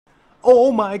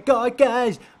Oh my god,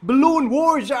 guys, Balloon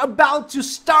Wars are about to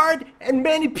start and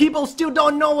many people still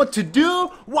don't know what to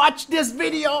do. Watch this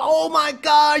video. Oh my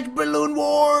gosh, Balloon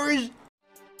Wars.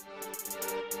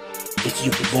 It's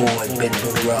your boy,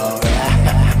 BenBarrage.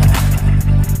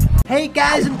 Hey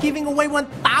guys, I'm giving away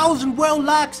 1,000 world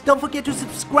locks. Don't forget to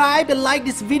subscribe and like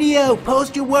this video.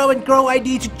 Post your world and grow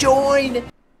ID to join.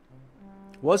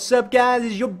 What's up guys,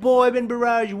 it's your boy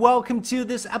BenBarrage. Welcome to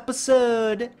this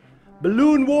episode.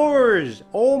 Balloon Wars!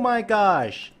 Oh my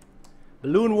gosh!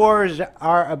 Balloon Wars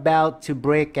are about to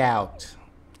break out.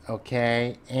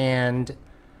 Okay? And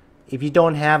if you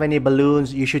don't have any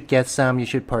balloons, you should get some. You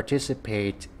should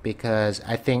participate because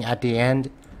I think at the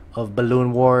end of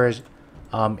Balloon Wars,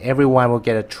 everyone will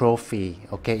get a trophy.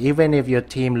 Okay? Even if your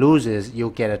team loses,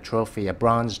 you'll get a trophy, a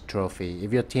bronze trophy.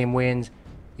 If your team wins,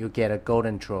 you get a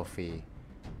golden trophy.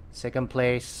 Second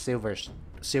place,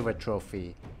 silver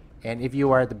trophy. And if you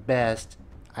are the best,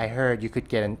 I heard you could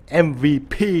get an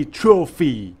MVP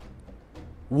trophy.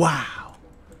 Wow.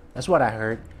 That's what I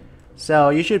heard. So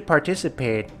you should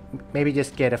participate. Maybe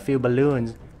just get a few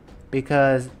balloons.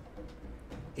 Because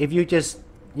if you just,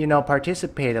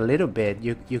 participate a little bit,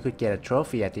 you could get a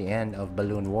trophy at the end of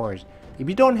Balloon Wars. If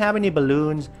you don't have any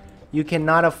balloons, you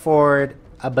cannot afford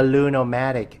a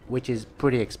Balloon-O-Matic, which is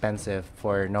pretty expensive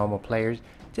for normal players.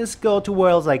 Just go to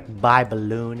worlds like Buy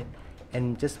Balloon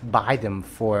and just buy them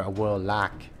for a world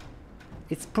lock.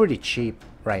 It's pretty cheap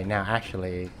right now.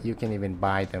 Actually, you can even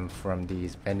buy them from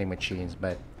these vending machines,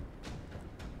 but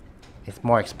it's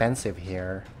more expensive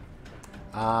here.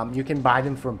 You can buy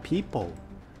them from people.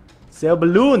 Sell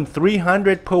balloon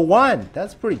 300 per one.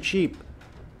 That's pretty cheap.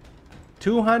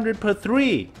 200 per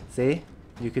three. See,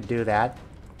 you could do that.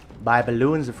 Buy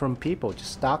balloons from people.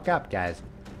 Just stock up, guys.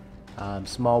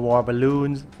 Small war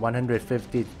balloons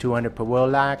 150 to 200 per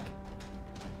world lock.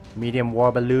 Medium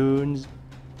war balloons,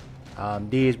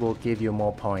 these will give you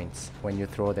more points when you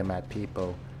throw them at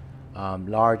people.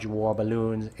 Large war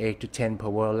balloons 8 to 10 per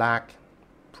world lock.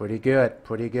 Pretty good,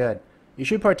 pretty good. You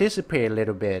should participate a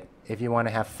little bit if you want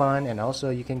to have fun, and also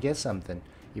you can get something.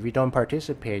 If you don't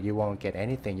participate, you won't get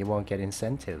anything. You won't get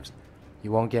incentives,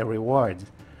 you won't get rewards.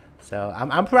 So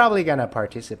I'm probably gonna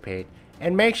participate.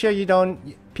 And make sure you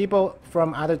don't, people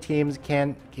from other teams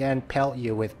can pelt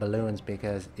you with balloons,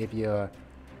 because if you're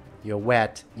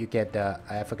wet, you get the,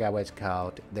 I forgot what it's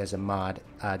called, there's a mod,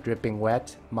 dripping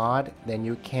wet mod, then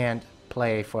you can't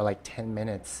play for like 10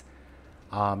 minutes.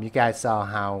 You guys saw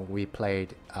how we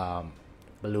played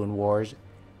Balloon Wars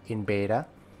in beta.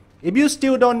 If you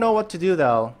still don't know what to do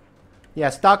though, yeah,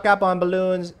 stock up on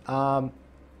balloons.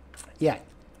 Yeah,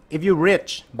 if you're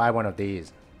rich, buy one of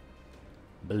these.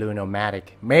 Balloon-O-Matic.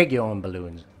 Make your own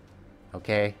balloons.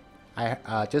 Okay?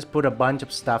 I just put a bunch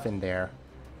of stuff in there.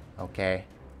 Okay?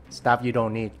 Stuff you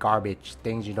don't need, garbage,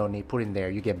 things you don't need, put in there.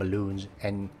 You get balloons,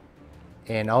 and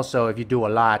also if you do a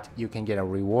lot, you can get a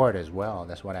reward as well.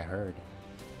 That's what I heard.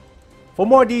 For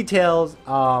more details,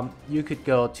 you could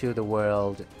go to the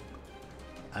world.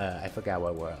 I forgot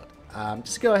what world.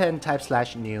 Just go ahead and type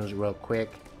 /news real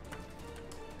quick.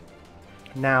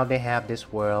 Now they have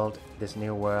this world, this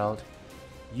new world.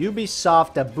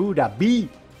 Ubisoft Abu Dhabi.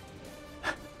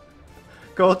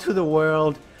 Go to the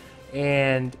world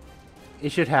and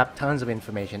it should have tons of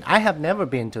information. I have never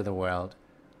been to the world,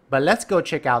 but let's go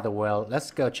check out the world.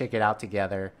 Let's go check it out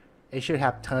together. It should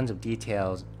have tons of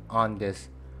details on this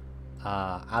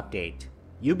update.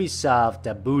 Ubisoft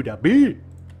Abu Dhabi.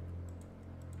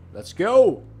 Let's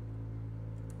go.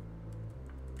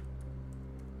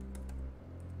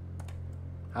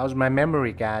 How's my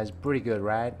memory, guys? Pretty good,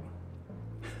 right?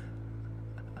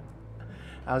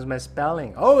 How's my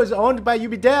spelling? Oh, it's owned by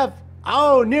UbiDev.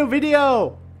 Oh, new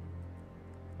video.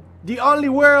 The only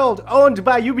world owned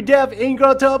by UbiDev in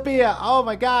Growtopia. Oh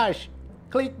my gosh.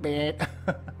 Clickbait.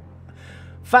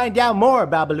 Find out more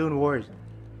about Balloon Wars.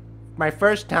 My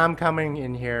first time coming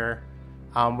in here,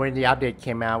 when the update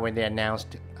came out, when they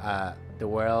announced the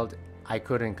world, I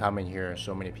couldn't come in here.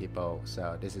 So many people.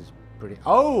 So this is pretty.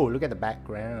 Oh, look at the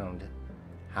background.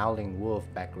 Howling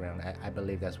Wolf background. I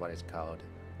believe that's what it's called.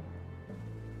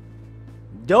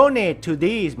 Donate to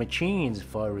these machines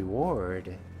for a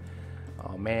reward.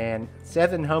 Oh man,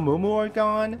 Seth and Hamumu are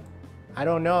gone? I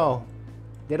don't know.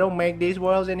 They don't make these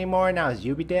worlds anymore, now it's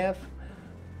UbiDev?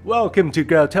 Welcome to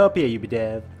Growtopia,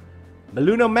 UbiDev.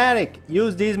 Balloon-O-Matic.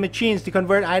 Use these machines to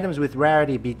convert items with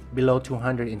rarity below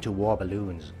 200 into war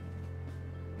balloons.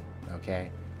 Okay,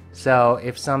 so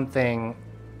if something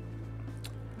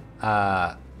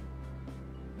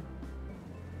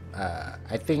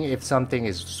I think if something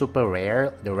is super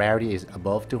rare, the rarity is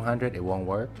above 200, it won't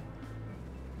work.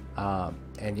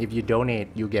 And if you donate,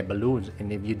 you get balloons.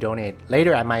 And if you donate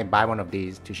later, I might buy one of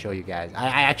these to show you guys.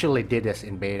 I actually did this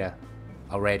in beta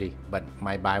already, but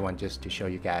might buy one just to show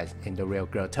you guys in the real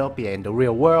Growtopia, in the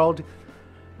real world,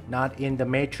 not in the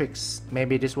Matrix.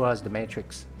 Maybe this was the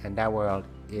Matrix and that world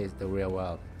is the real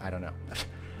world. I don't know.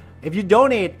 If you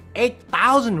donate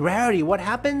 8,000 rarity, what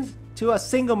happens to a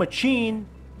single machine?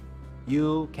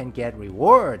 You can get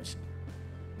rewards.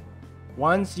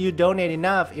 Once you donate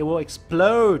enough, it will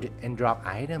explode and drop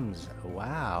items.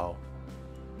 Wow.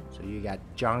 So you got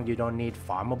junk you don't need,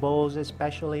 farmables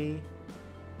especially.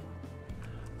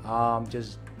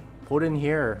 Just put in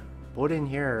here. Put in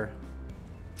here.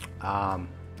 I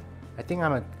think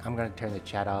I'm gonna turn the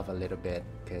chat off a little bit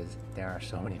because there are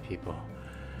so many people.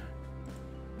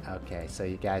 Okay, so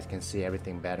you guys can see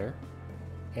everything better.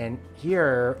 And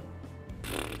here,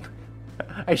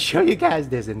 I show you guys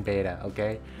this in beta,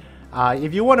 okay?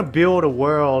 If you want to build a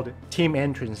world team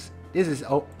entrance, this is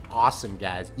awesome,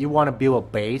 guys. You want to build a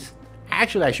base.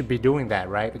 Actually, I should be doing that,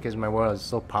 right? Because my world is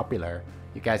so popular.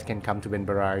 You guys can come to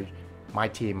BenBarrage. My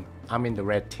team, I'm in the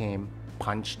red team,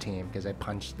 punch team, because I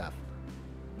punch stuff.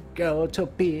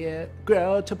 Growtopia,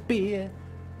 Growtopia,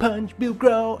 punch, build,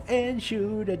 grow, and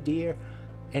shoot a deer.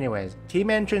 Anyways, team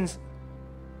entrance.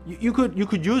 You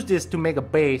could use this to make a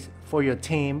base for your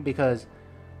team, because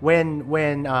when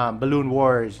Balloon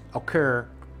Warz occur,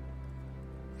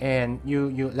 and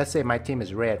you let's say my team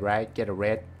is red, right? Get a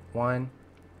red one.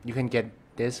 You can get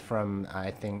this from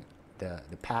I think the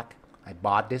pack. I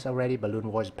bought this already, Balloon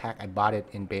Warz pack. I bought it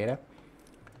in beta,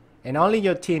 and only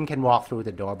your team can walk through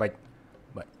the door, but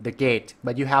the gate.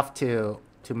 But you have to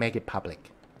make it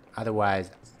public, otherwise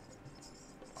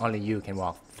only you can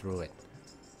walk through it.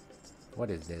 What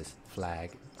is this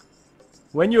flag?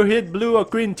 When you hit blue or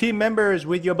green team members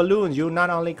with your balloons, you not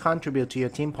only contribute to your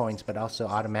team points, but also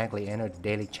automatically enter the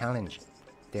daily challenge.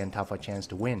 Then tougher chance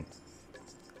to win.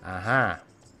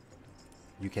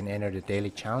 You can enter the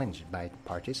daily challenge by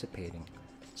participating.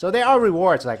 So there are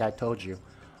rewards, like I told you.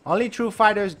 Only true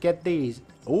fighters get these.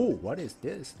 Oh, what is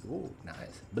this? Oh,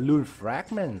 nice. Balloon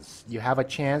fragments. You have a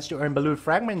chance to earn balloon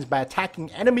fragments by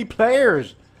attacking enemy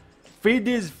players. Feed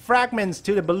these fragments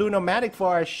to the balloon-o-matic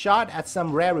for a shot at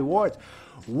some rare rewards.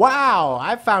 Wow,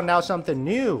 I found out something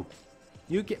new.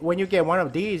 When you get one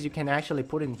of these, you can actually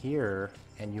put in here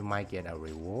and you might get a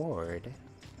reward.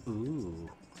 Ooh.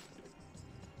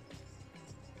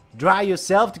 Dry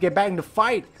yourself to get back in the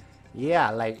fight.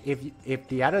 Yeah, like if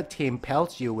the other team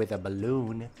pelts you with a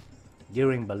balloon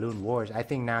during Balloon Warz, I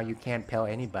think now you can't pelt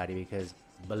anybody because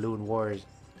Balloon Warz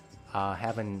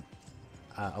haven't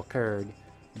occurred.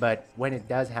 But when it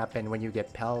does happen, when you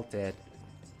get pelted,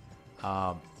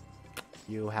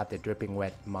 you have the dripping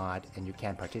wet mod and you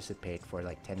can't participate for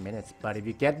like 10 minutes. But if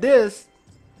you get this,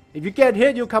 if you get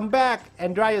hit, you come back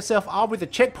and dry yourself off with a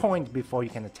checkpoint before you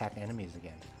can attack enemies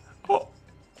again.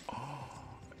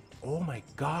 Oh my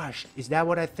gosh, is that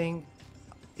what I think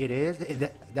it is?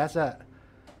 That's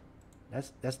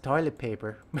toilet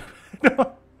paper.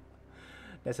 No,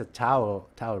 that's a towel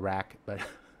rack, but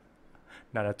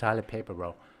not a toilet paper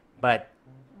roll. But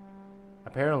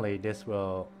apparently this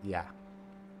will, yeah.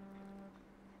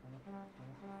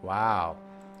 Wow,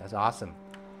 that's awesome.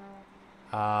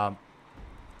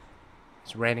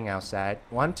 It's raining outside.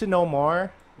 Want to know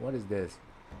more? What is this?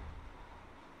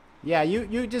 Yeah,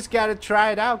 you just gotta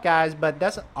try it out, guys, but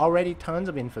that's already tons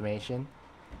of information.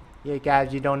 Yeah,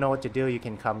 guys, you don't know what to do, you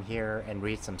can come here and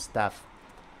read some stuff.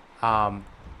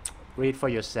 Read for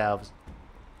yourselves.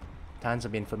 Tons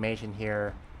of information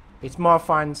here. It's more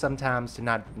fun sometimes to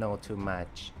not know too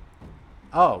much.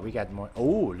 Oh, we got more.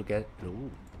 Oh, look at,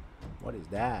 ooh, what is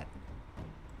that?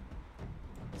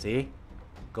 See?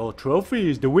 Gold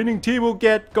trophies. The winning team will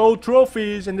get gold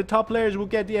trophies and the top players will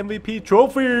get the MVP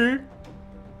trophy.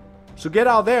 So get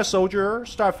out there, soldier.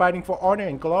 Start fighting for honor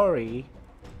and glory.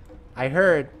 I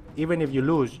heard even if you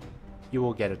lose, you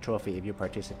will get a trophy if you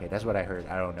participate. That's what I heard.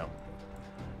 I don't know.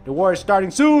 The war is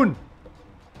starting soon.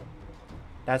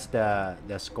 That's the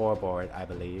scoreboard, I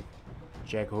believe.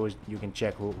 Check you can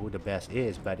check who the best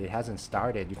is, but it hasn't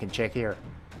started. You can check here.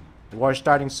 The war is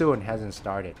starting soon. Hasn't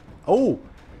started. Oh,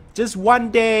 just one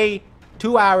day,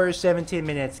 2 hours, 17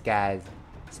 minutes, guys.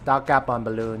 Stock up on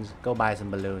balloons. Go buy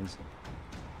some balloons.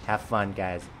 Have fun,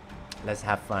 guys. Let's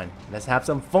have fun. Let's have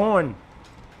some fun.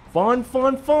 Fun,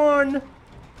 fun, fun.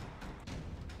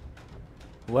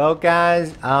 Well,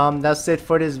 guys, that's it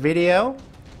for this video.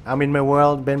 I'm in my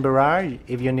world, BenBarrage.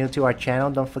 If you're new to our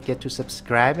channel, don't forget to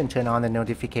subscribe and turn on the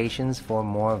notifications for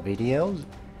more videos.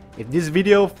 If this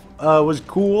video was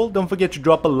cool, don't forget to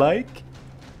drop a like.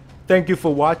 Thank you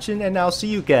for watching, and I'll see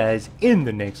you guys in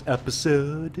the next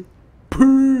episode.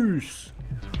 Peace!